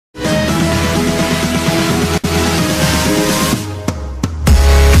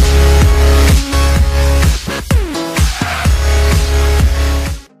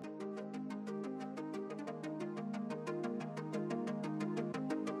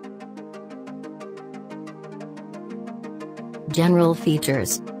General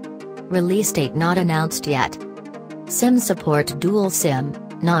features. Release date not announced yet. SIM support: dual SIM,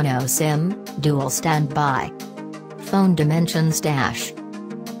 nano SIM, dual standby. Phone dimensions dash.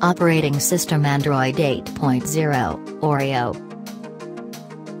 Operating system Android 8.0, Oreo.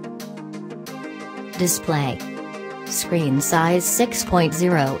 Display. Screen size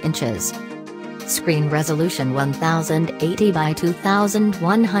 6.0 inches. Screen resolution 1080 by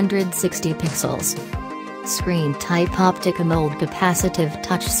 2160 pixels. Screen type optic AMOLED capacitive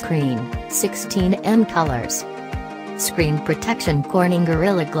touchscreen, 16 colors. Screen protection Corning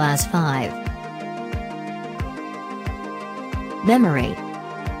Gorilla Glass 5. Memory.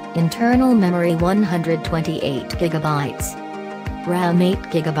 Internal memory 128 GB. RAM 8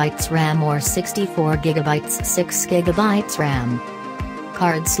 GB RAM or 64 GB 6 GB RAM.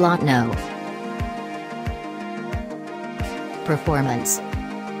 Card slot no. Performance.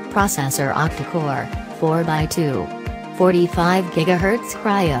 Processor octa-core, 4x2. 45 GHz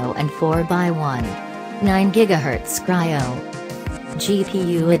Cryo and 4x1. 9 GHz Cryo.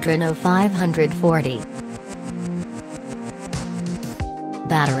 GPU Adreno 540.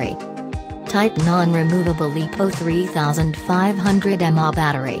 Battery. Type non-removable LiPo 3500 mAh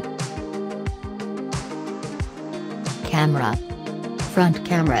battery. Camera. Front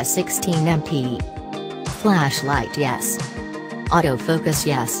camera 16MP. Flashlight yes. Autofocus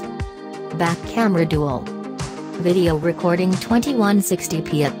yes. Back camera dual. Video recording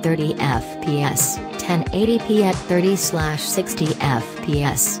 2160p at 30 fps, 1080p at 30/60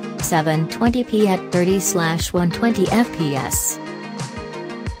 fps, 720p at 30/120 fps.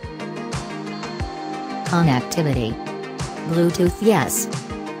 Connectivity. Bluetooth yes.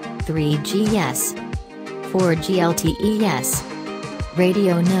 3G yes. 4G LTE yes.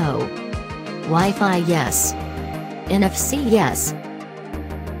 Radio no. Wi-Fi yes. NFC yes.